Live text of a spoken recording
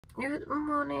Good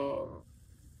morning.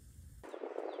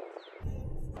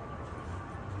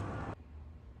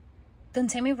 Don't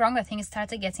take me wrong, I think it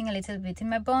started getting a little bit in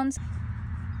my bones.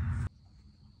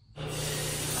 Good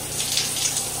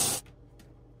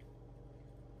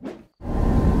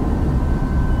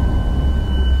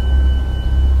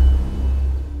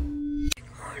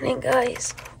morning,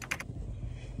 guys.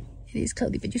 It is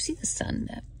cloudy, but you see the sun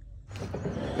there.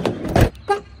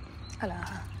 Hello.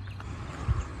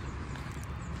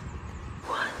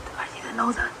 What? I didn't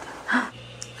know that.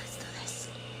 Let's do this.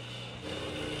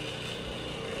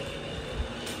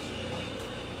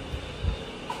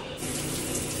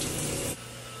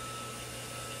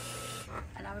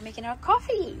 And now we're making our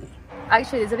coffee.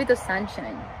 Actually, there's a bit of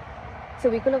sunshine, so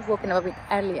we could have woken up a bit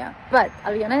earlier. But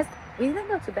I'll be honest, we didn't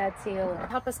go to bed till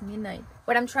midnight.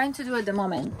 What I'm trying to do at the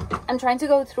moment, I'm trying to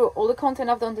go through all the content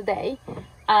I've done today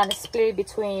and split it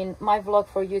between my vlog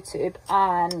for YouTube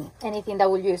and anything that I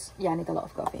will use. Yeah, I need a lot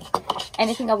of coffee.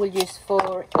 Anything I will use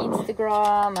for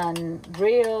Instagram and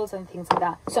Reels and things like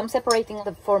that. So I'm separating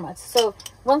the formats. So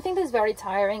one thing that's very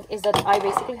tiring is that I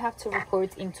basically have to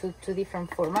record into 2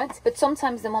 different formats. But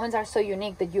sometimes the moments are so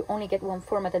unique that you only get one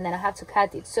format and then I have to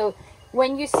cut it. So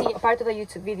when you see a part of a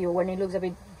YouTube video when it looks a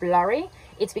bit blurry,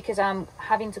 it's because I'm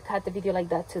having to cut the video like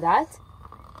that to that.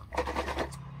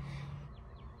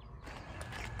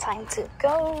 Time to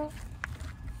go.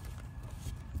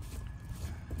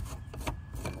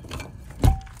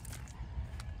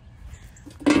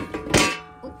 Let's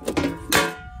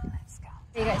go.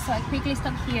 Hey guys, so I quickly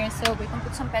stop here so we can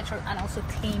put some petrol and also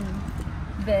clean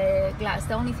the glass.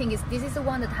 The only thing is this is the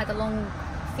one that had a long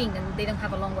thing and they don't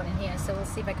have a long one in here, so we'll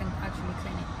see if I can actually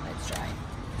clean it. Let's try.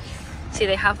 See,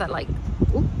 they have that like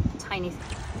tiny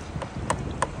thing.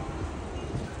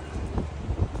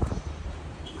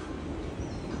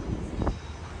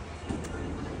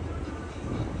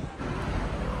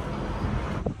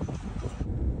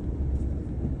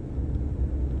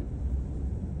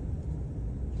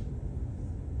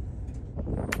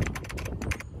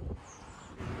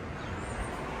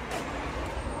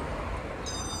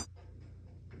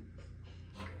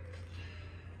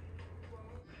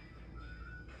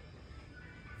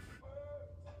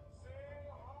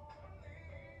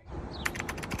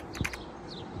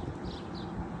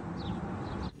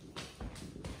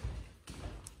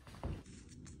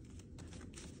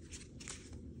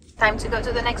 Time to go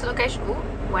to the next location.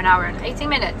 1 hour and 18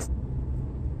 minutes.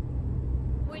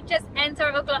 We just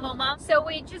entered Oklahoma. So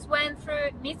we just went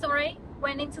through Missouri,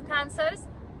 went into Kansas,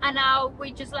 and now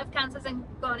we just left Kansas and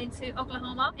gone into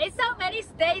Oklahoma. It's so many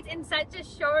states in such a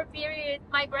short period.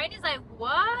 My brain is like,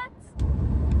 what?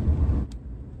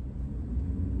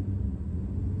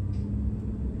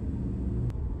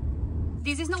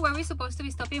 This is not where we're supposed to be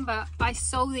stopping, but I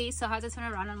saw this, so I had to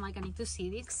turn around and I'm like, I need to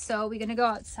see this. So we're gonna go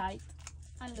outside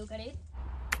and look at it.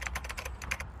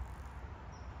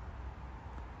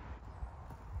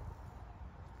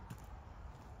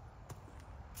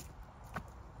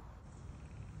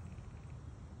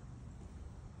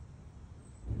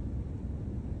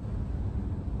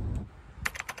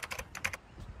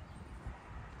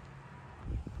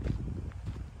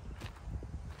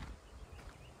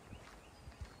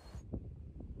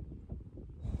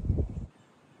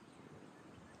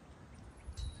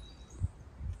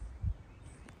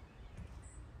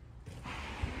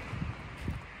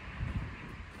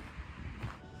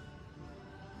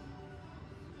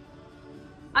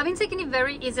 I've been taking it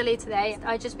very easily today.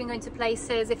 I've just been going to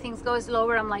places. If things go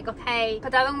slower, I'm like, okay.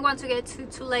 But I don't want to get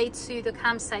too late to the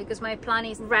campsite because my plan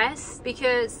is rest.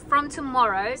 Because from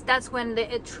tomorrow, that's when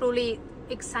the truly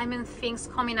excitement things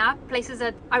coming up. Places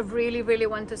that I really, really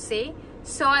want to see.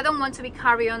 So I don't want to be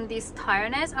carry on this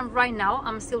tiredness. And right now,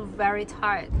 I'm still very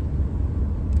tired.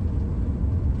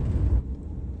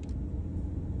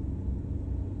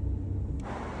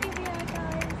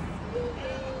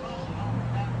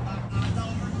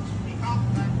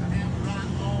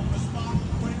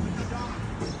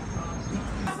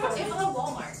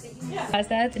 Has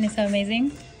that and it's so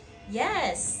amazing.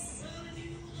 Yes.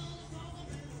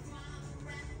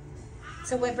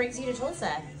 So what brings you to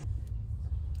Tulsa?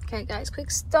 Okay guys,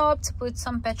 quick stop to put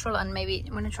some petrol and maybe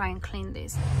I'm gonna try and clean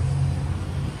this.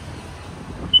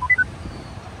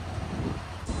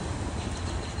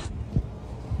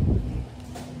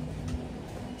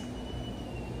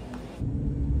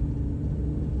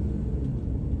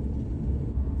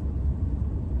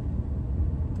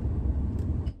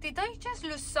 Did I just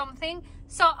lose something?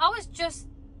 So I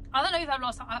don't know if I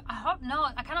lost, I hope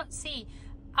not, I cannot see.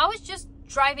 I was just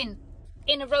driving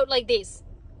in a road like this.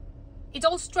 It's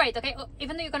all straight, okay?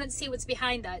 Even though you cannot see what's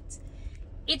behind that.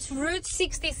 It's Route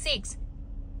 66,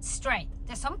 straight.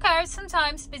 There's some car there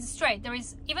sometimes it's straight. There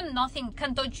is even nothing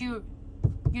can touch your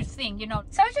thing, you know.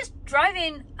 So I was just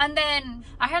driving, and then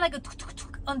I heard like a tuk tuk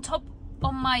tuk on top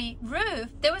on my roof.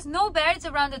 There was no birds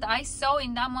around that I saw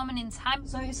in that moment in time.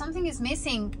 So if something is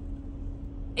missing,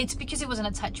 it's because it wasn't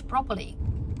attached properly.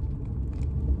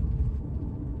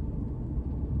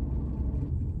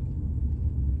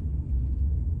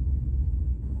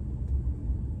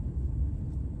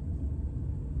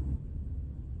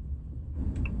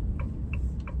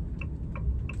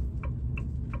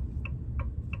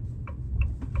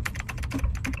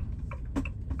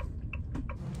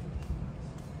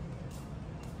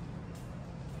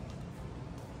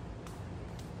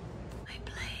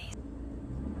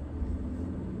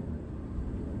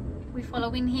 We're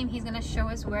following him. He's gonna show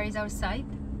us where is our site.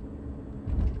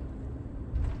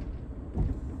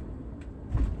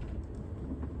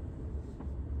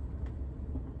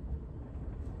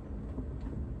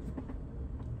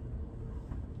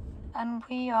 And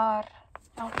we are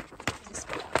oh,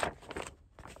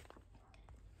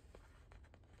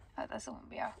 that's the one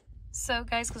we are. So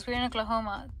guys, because we're in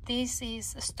Oklahoma, this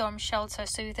is a storm shelter,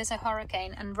 so if there's a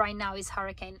hurricane, and right now is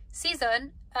hurricane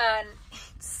season, and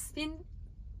it's been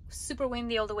super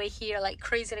windy all the way here, like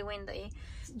crazily windy.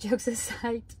 Jokes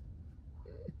aside,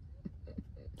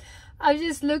 I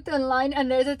just looked online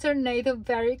and there's a tornado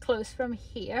very close from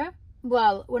here.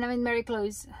 Well, when I mean very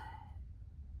close,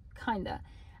 kinda.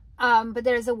 But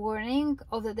there's a warning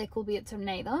of that there could be a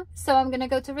tornado. So I'm gonna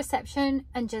go to reception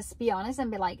and just be honest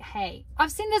and be like, hey,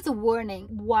 I've seen there's a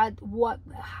warning.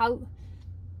 How?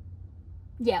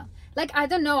 Yeah, like I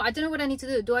don't know what I need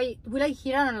to do. Will I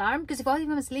hear an alarm? Because if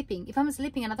I'm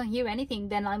sleeping and I don't hear anything,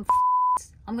 then I'm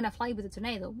gonna fly with a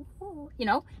tornado, you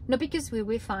know. Not because we'll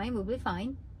be fine,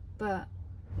 but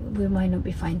we might not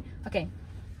be fine. Okay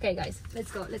guys,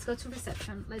 let's go to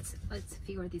reception. Let's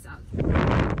figure this out.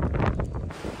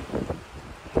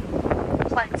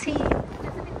 Plenty.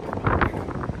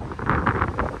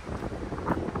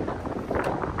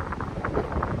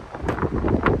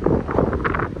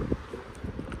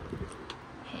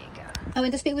 I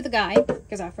went to speak with the guy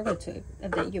because I forgot to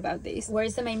update you about this. Where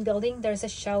is the main building? There's a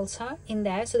shelter in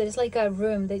there, so there's like a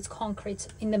room that's concrete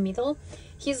in the middle.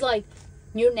 He's like,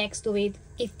 you're next to it.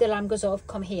 If the alarm goes off,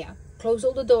 come here. Close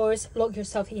all the doors, lock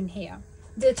yourself in here.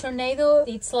 The tornado,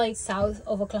 it's like south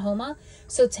of Oklahoma,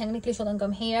 so technically shouldn't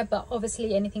come here, but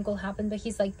obviously anything could happen. But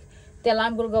he's like, the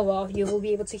alarm will go off, you will be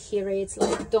able to hear it. It's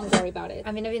like, don't worry about it.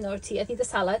 I'm gonna be naughty. I think the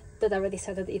salad that I already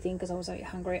started eating because I was very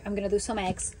hungry. I'm gonna do some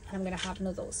eggs and I'm gonna have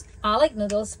noodles. I like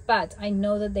noodles, but I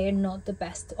know that they're not the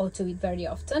best or to eat very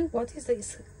often. What is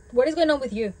this? What is going on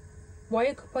with you? Why are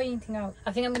you pointing out?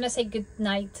 I think I'm gonna say good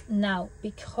night now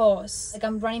because like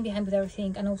I'm running behind with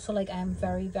everything, and also like I am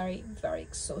very, very, very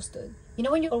exhausted. You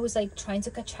know when you're always like trying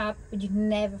to catch up but you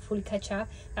never fully catch up?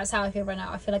 That's how I feel right now.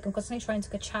 I feel like I'm constantly trying to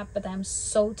catch up but I'm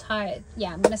so tired.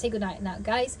 Yeah, I'm gonna say good night now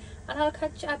guys, and I'll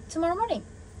catch up tomorrow morning.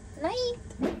 Night.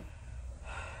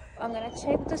 I'm gonna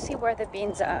check to see where the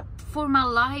bins are. For my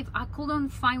life I couldn't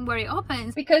find where it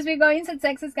opens because we're going to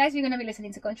Texas, guys. We're gonna be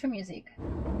listening to country music.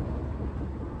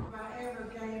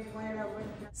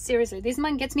 Seriously, this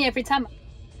man gets me every time.